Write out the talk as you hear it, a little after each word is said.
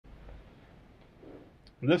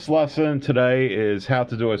This lesson today is how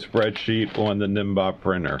to do a spreadsheet on the Niimbot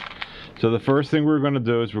printer. So the first thing we're going to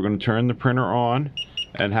do is we're going to turn the printer on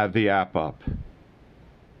and have the app up.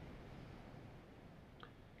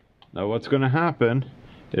 Now what's going to happen,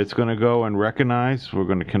 it's going to go and recognize, we're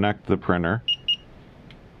going to connect the printer.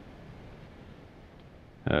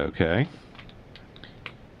 Okay.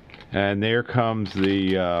 And there comes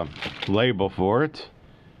the label for it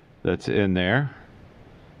that's in there.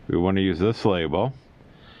 We want to use this label.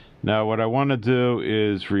 Now what I want to do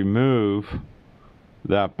is remove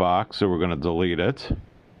that box, so we're going to delete it.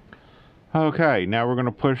 Okay, now we're going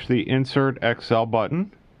to push the Insert Excel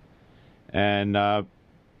button. And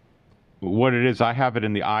what it is, I have it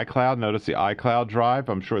in the iCloud. Notice the iCloud drive.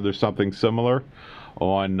 I'm sure there's something similar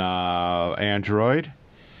on Android.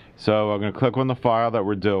 So I'm going to click on the file that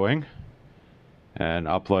we're doing and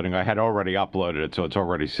uploading. I had already uploaded it, so it's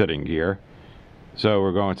already sitting here. So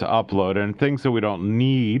we're going to upload, and things that we don't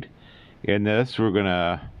need in this, we're going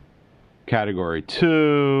to category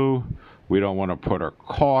 2. We don't want to put our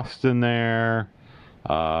cost in there.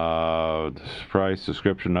 Price,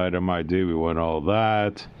 description, item ID, we want all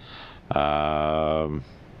that.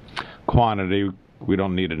 Quantity, we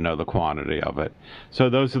don't need to know the quantity of it. So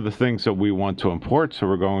those are the things that we want to import, so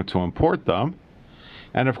we're going to import them.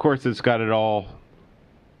 And of course it's got it all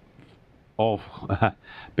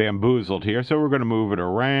bamboozled here, so we're going to move it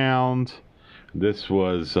around. This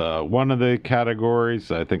was one of the categories.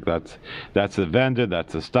 I think that's the vendor,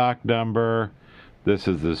 that's the stock number. This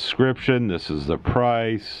is the description, this is the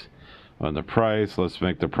price. On the price, let's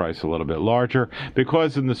make the price a little bit larger,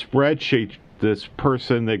 because in the spreadsheet, this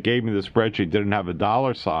person that gave me the spreadsheet didn't have a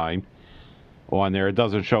dollar sign on there. It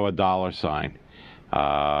doesn't show a dollar sign.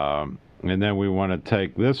 And then we want to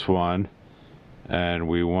take this one and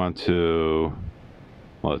we want to,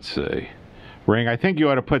 let's see, ring. I think you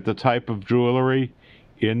ought to put the type of jewelry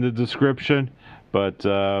in the description, but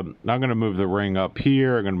I'm going to move the ring up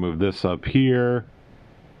here. I'm going to move this up here,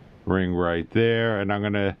 ring right there, and I'm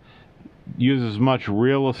going to use as much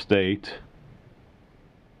real estate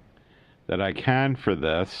that I can for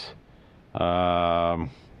this.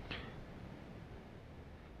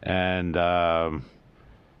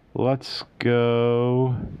 Let's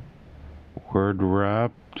go word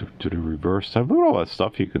wrap to the reverse type. Look at all that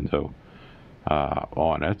stuff you can do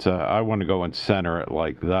on it. I want to go and center it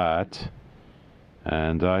like that,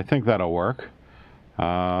 and I think that'll work.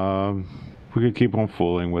 We could keep on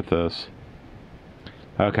fooling with this.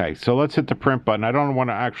 Okay, so let's hit the print button. I don't want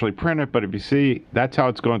to actually print it, but if you see, that's how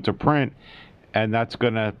it's going to print, and that's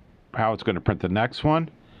how it's going to print the next one,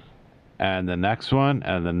 and the next one,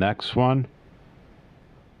 and the next one,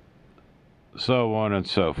 so on and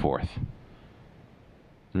so forth.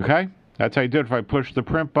 Okay, that's how you do it. If I push the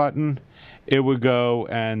print button, it would go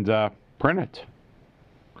and print it.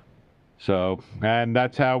 So, and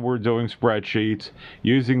that's how we're doing spreadsheets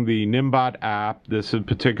using the Niimbot app. This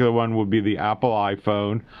particular one would be the Apple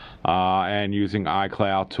iPhone, and using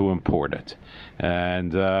iCloud to import it.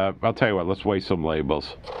 And I'll tell you what, let's waste some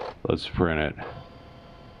labels. Let's print it.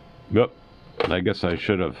 Yep, I guess I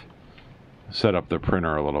should have set up the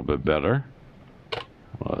printer a little bit better.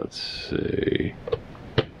 Let's see.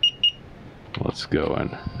 Let's go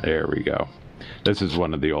in. There we go. This is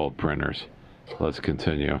one of the old printers. Let's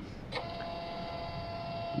continue.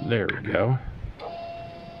 There we go.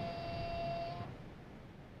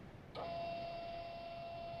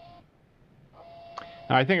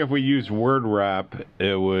 I think if we use word wrap,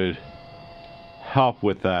 it would help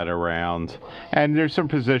with that around. And there's some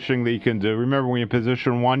positioning that you can do. Remember, when you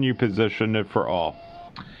position one, you position it for all.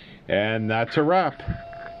 And that's a wrap.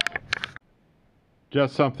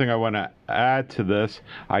 Just something I want to add to this.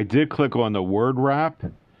 I did click on the word wrap,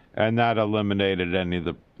 and that eliminated any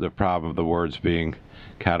of the problem of the words being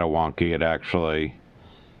kind of wonky. It actually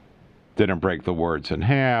didn't break the words in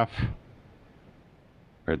half.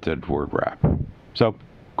 It did word wrap. So,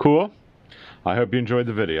 cool. I hope you enjoyed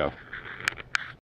the video.